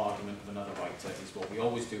informational argument of another writer is what we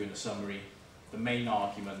always do in a summary. The main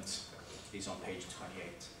argument is on page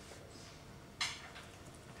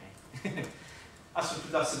 28. Okay.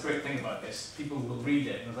 That's the great thing about this. People will read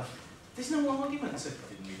it and they're like, there's no arguments. I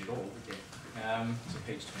didn't read it all, did you? So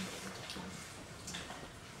page 28.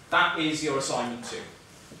 That is your assignment 2.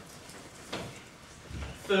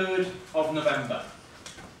 3rd of November.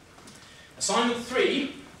 Assignment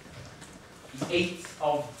 3, the 8th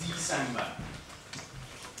of December,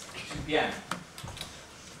 2 p.m.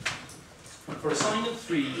 For assignment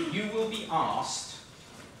 3, you will be asked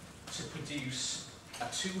to produce a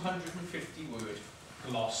 250-word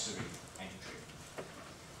glossary entry.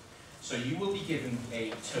 So you will be given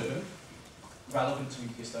a term relevant to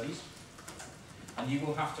media studies, and you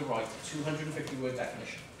will have to write a 250-word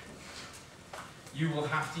definition. You will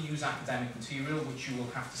have to use academic material, which you will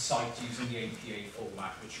have to cite using the APA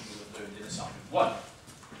format, which you will have learned in assignment 1.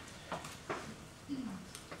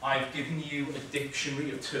 I've given you a dictionary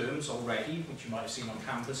of terms already, which you might have seen on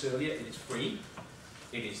Canvas earlier. It is free.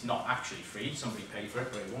 It is not actually free. Somebody paid for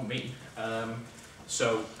it, but it won't me.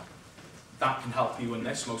 So that can help you in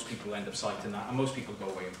this. Most people end up citing that, and most people go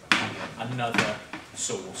away with another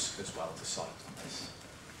source as well to cite on this.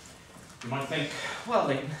 You might think, well,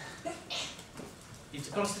 Leighton,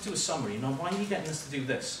 you've got us to do a summary. Now, why are you getting us to do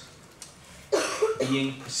this?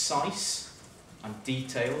 Being precise and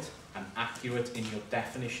detailed and accurate in your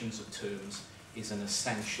definitions of terms is an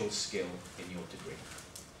essential skill in your degree.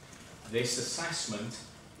 This assessment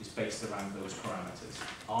is based around those parameters.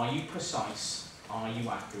 Are you precise? Are you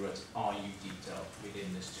accurate? Are you detailed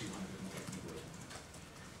within this 250 word?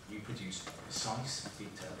 You produce a precise,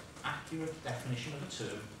 detailed, accurate definition of a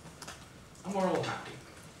term, and we're all happy.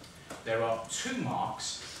 There are 2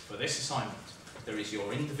 marks for this assignment. There is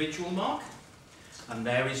your individual mark, and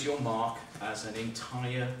there is your mark as an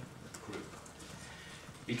entire group.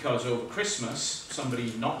 Because over Christmas,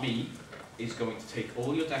 somebody, not me, is going to take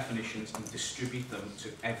all your definitions and distribute them to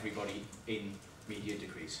everybody in media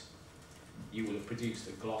degrees. You will have produced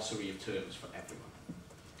a glossary of terms for everyone.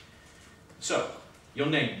 So, your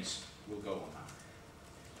names will go on that.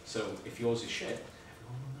 So, if yours is shit,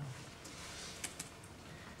 everyone will know.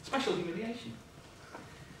 Special humiliation.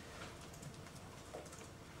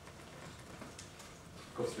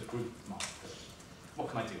 Of course, the group mark. What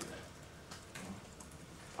can I do with it?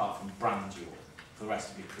 Apart from brand you all for the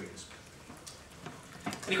rest of your careers.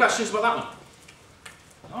 Any questions about that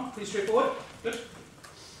one? No? Pretty straightforward? Good.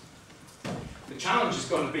 The challenge is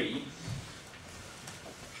going to be,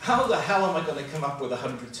 how the hell am I going to come up with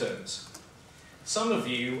 100 terms? Some of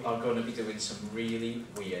you are going to be doing some really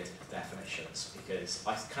weird definitions because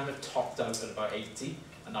I kind of topped out at about 80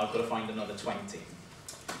 and now I've got to find another 20.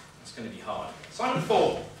 It's going to be hard. Assignment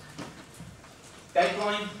 4.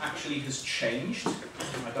 Deadline actually has changed.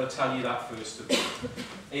 I've got to tell you that first of all.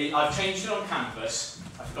 I've changed it on Canvas.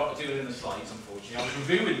 I forgot to do it in the slides, unfortunately. I was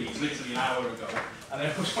reviewing these literally an hour ago, and then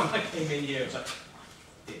of course when I came in here, I was like,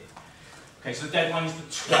 dear. Okay, so the deadline is the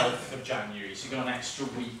 12th of January, so you've got an extra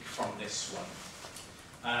week from this one.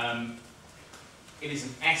 It is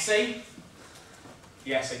an essay.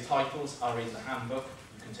 The essay titles are in the handbook.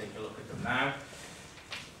 You can take a look at them now.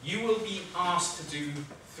 You will be asked to do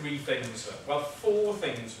 3 things, well, 4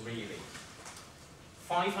 things really.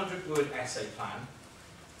 500-word essay plan,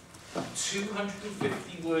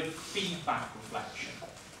 250-word feedback reflection.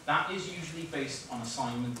 That is usually based on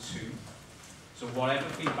assignment 2. So whatever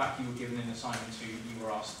feedback you were given in assignment 2, you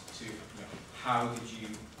were asked to, how did you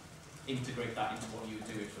integrate that into what you were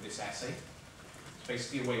doing for this essay? It's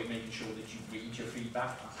basically a way of making sure that you read your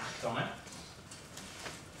feedback and act on it.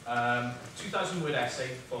 2,000-word essay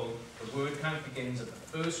full. The word count begins at the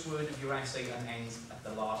first word of your essay and ends at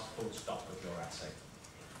the last full stop of your essay.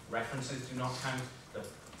 References do not count, the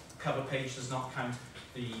cover page does not count,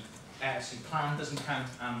 the essay plan doesn't count,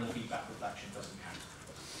 and the feedback reflection doesn't count.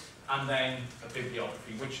 And then a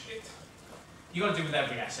bibliography, which you've got to do with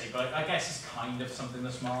every essay, but I guess it's kind of something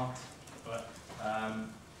that's marked. But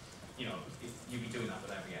you'll be doing that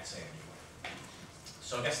with every essay anyway.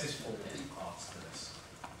 So I guess there's 4 parts to this.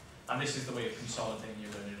 And this is the way of consolidating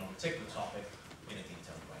your learning on a particular topic in a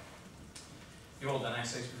detailed way. You've all done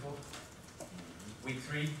essays before? Week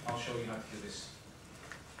 3, I'll show you how to do this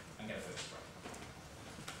and get a first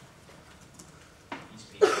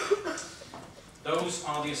break. Those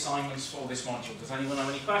are the assignments for this module. Does anyone have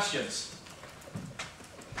any questions?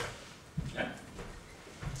 Yeah?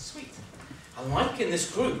 Sweet. I like in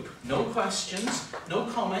this group, no questions, no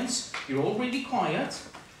comments, you're all really quiet.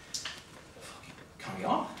 Carry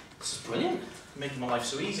on. This is brilliant. Making my life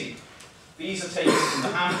so easy. These are taken from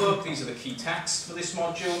the handbook. These are the key texts for this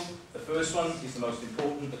module. The first one is the most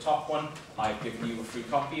important, the top one. I've given you a free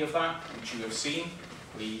copy of that, which you have seen.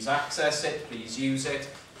 Please access it. Please use it.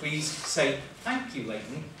 Please say, thank you,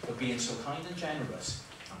 Leighton, for being so kind and generous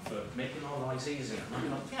and for making our lives easier. And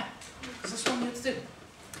I'm like, yeah, because that's what I'm here to do.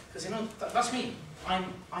 Because, that's me. I'm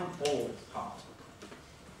all heart.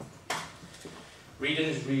 Reading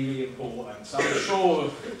is really important. So I'm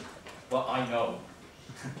sure, well, I know.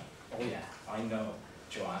 Oh yeah, I know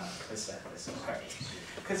Joanna has said this already.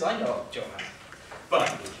 Because I know Joanna.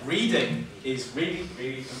 But reading is really,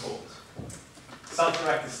 really important.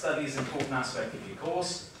 Self-directed study is an important aspect of your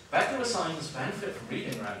course. Better assignments benefit from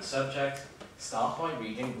reading around the subject. Start by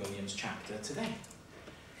reading William's chapter today.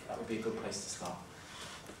 That would be a good place to start.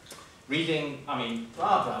 Reading, I mean,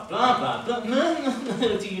 blah, blah, blah, blah,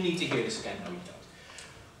 blah. Do you need to hear this again? No, you don't.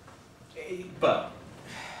 But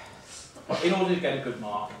in order to get a good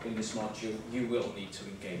mark in this module, you will need to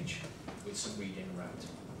engage with some reading around.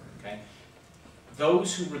 Okay?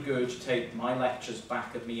 Those who regurgitate my lectures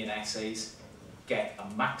back at me in essays get a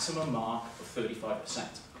maximum mark of 35%.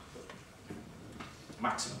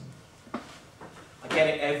 Maximum. I get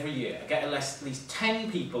it every year. I get at least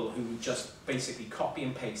 10 people who just basically copy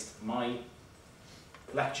and paste my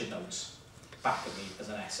lecture notes back at me as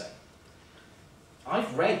an essay.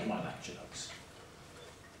 I've read my lecture notes.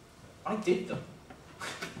 I did them.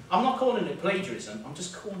 I'm not calling it plagiarism, I'm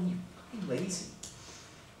just calling you lazy.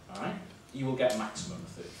 Alright? You will get a maximum of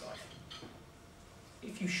 35.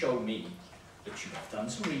 If you show me that you have done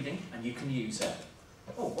some reading and you can use it,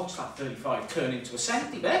 oh, watch that 35 turn into a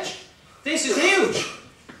 70, bitch! This is huge!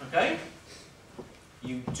 Okay?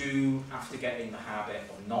 You do have to get in the habit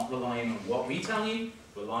of not relying on what we tell you,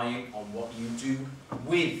 relying on what you do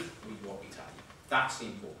with what we tell you. That's the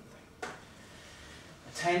important thing.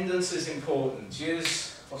 Attendance is important.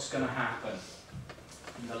 Here's what's going to happen.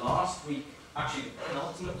 In the last week, actually the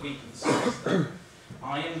penultimate week of the semester,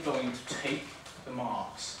 I am going to take the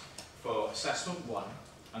marks for assessment 1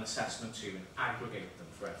 and assessment 2 and aggregate them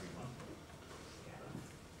for everyone.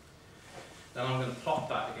 Then I'm going to plot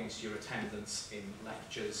that against your attendance in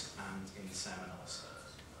lectures and in seminars.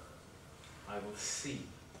 I will see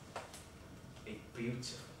a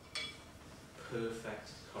beautiful,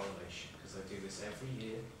 perfect correlation, because I do this every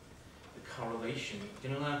year. The correlation, you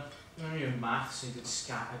know that, you know in maths, you did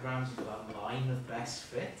scattergrams, you got that line of best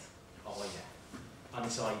fit? Oh yeah, and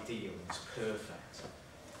it's ideal, it's perfect.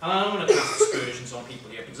 And I'm going to cast aspersions on people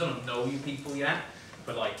here, because I don't know you people yet,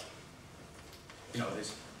 but like, you know,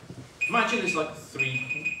 imagine there's like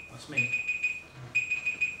that's me.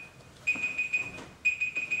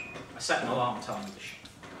 I set an alarm telling me to shut.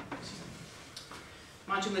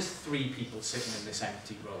 Imagine there's 3 people sitting in this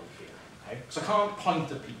empty row here, okay? So I can't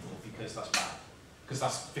point at people because that's bad, because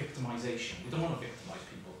that's victimization. We don't want to victimize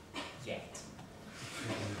people yet.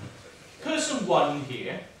 Person 1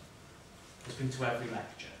 here has been to every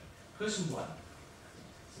lecture. Person 1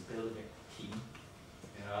 is a bit keen,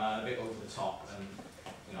 you know, a bit over the top, and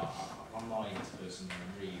you know, I'm not into person 1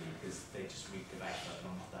 really, because they just reek of effort and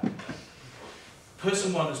I'm not that.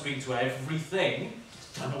 Person 1 has been to everything,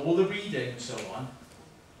 done all the reading and so on.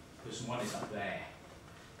 Person 1 is up there.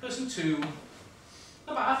 Person 2,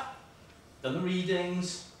 not bad. Done the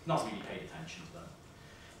readings, not really paid attention to them.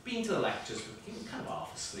 Been to the lectures, but kind of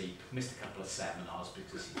half asleep. Missed a couple of seminars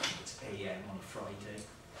because it's AM on a Friday.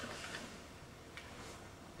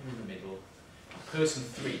 In the middle. Person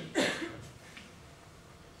 3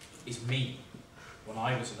 is me when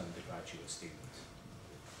I was an undergraduate student.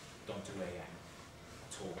 Don't do AM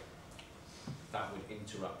at all. That would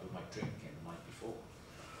interrupt with my drinking the night before.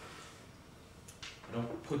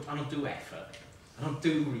 I don't do effort. I don't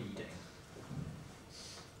do reading.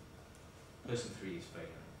 Person 3 is failing.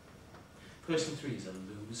 Person 3 is a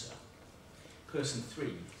loser. Person 3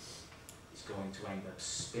 is going to end up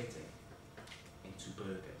spitting into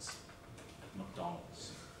burgers at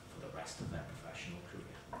McDonald's for the rest of their professional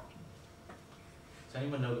career. Does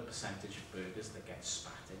anyone know the percentage of burgers that get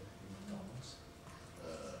spat in McDonald's?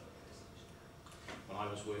 When I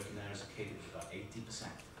was working there as a kid, it was about 80%.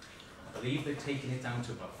 I believe they've taken it down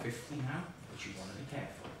to about 50 now, but you want to be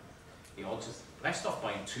careful. The odds is best off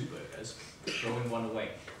buying 2 burgers, throwing 1 away.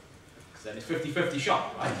 Because then it's 50-50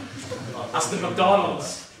 shot, right? That's the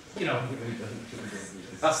McDonald's. You know,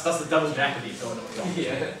 that's the double jeopardy going on.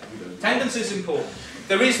 Yeah. Attendance is important.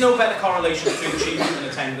 There is no better correlation between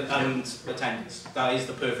achievement and attendance. That is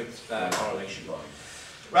the perfect correlation.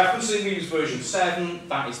 Referencing, we use version 7.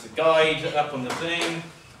 That is the guide up on the thing.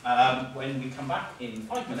 When we come back in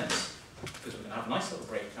 5 minutes, because we're going to have a nice little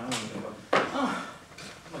break now, and we're going to go, oh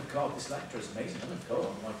my god, this lecture is amazing. I'm going to go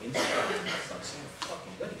on like Instagram. It's like so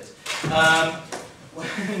fucking good it is. When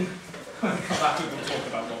we come back, we're going to talk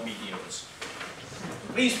about what media is.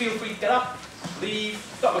 Please feel free to get up, leave.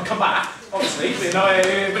 Don't come back, obviously. But, you know,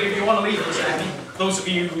 but if you want to leave for a second, those of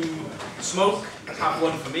you who smoke, have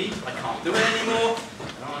one for me. I can't do it anymore.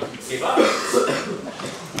 I give up.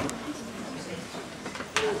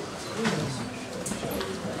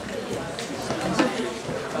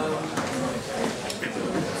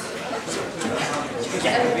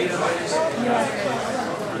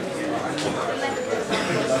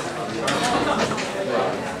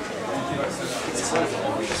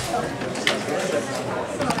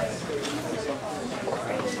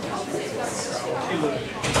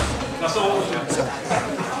 That's all.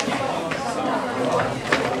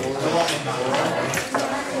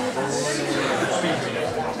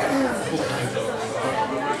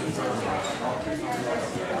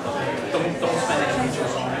 Don't spend any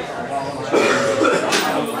pictures on it.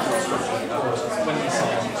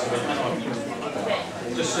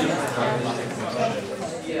 Just so you can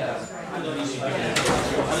yeah. I don't need to do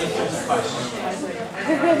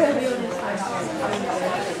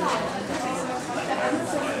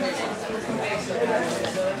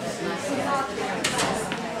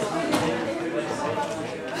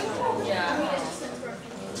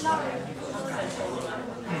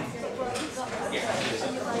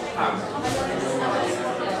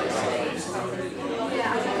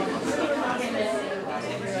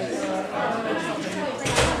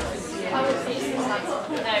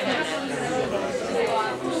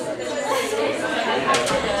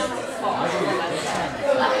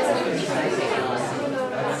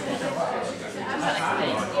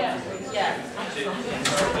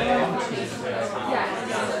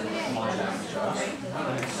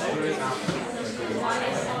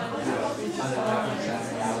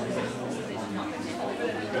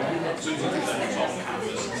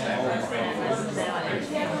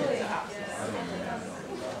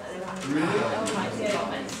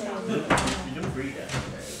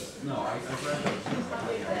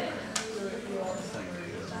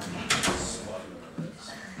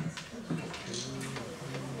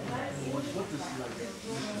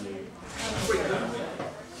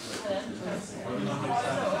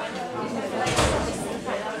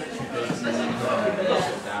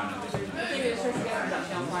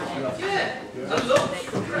I love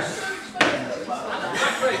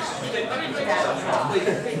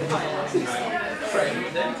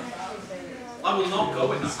I will not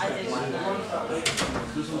go in that.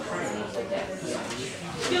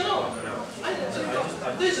 You know,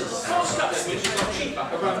 there's a Costco which is not cheap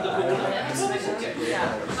around the corner. And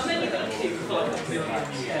then you're going to queue for like a million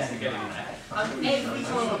years to get in there. And every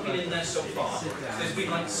time I've been in there so far, there's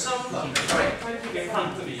been like some prick in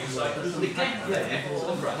front of me who's like, they get there to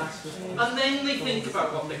the front, and then they think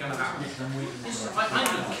about what they're going to have. I'm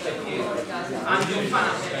going to click here, and you're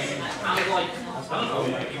fast, and like, I don't know,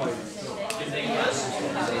 maybe ridiculous.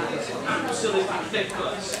 Absolutely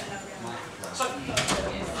ridiculous. So,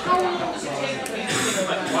 how long does it take for me to think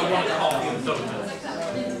about, I want a coffee and donut?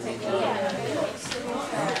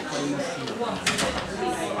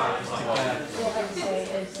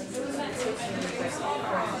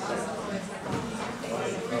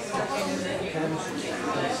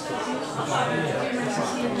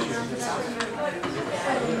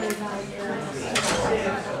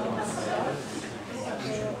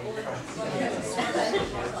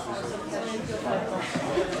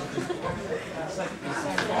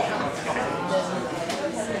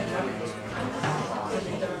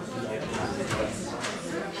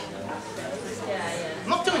 I'm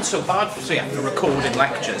not doing so bad for recording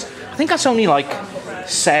lectures. I think that's only like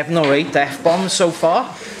 7 or 8 F-bombs so far.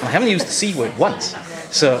 I haven't used the C word once,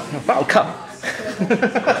 so that'll come.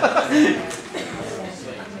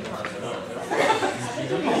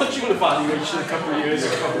 What's your evaluation a couple of years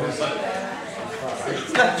ago?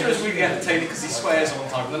 Lecturers really entertaining because he swears all the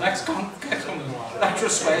time. The next one, lecturer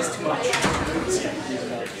swears too much.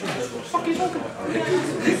 What are you talking about?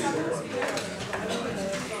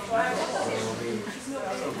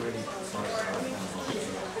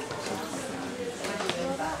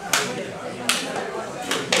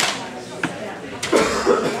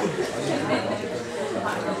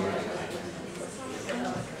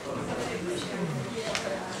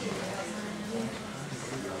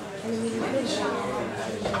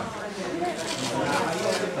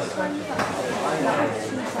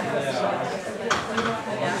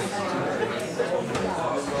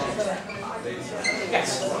 Yes.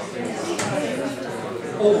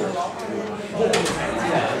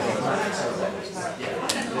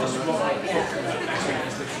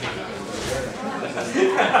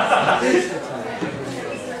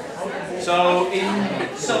 So in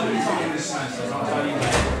some time this semester, I'll tell you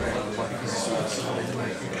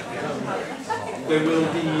there will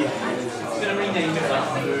be, I'm going to rename it like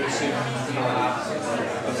Immersive Media Lab,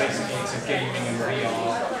 but basically it's a gaming and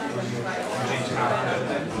VR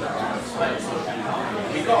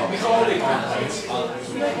we got all the content.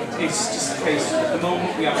 It's just a case, at the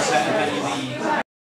moment we have a set of any of the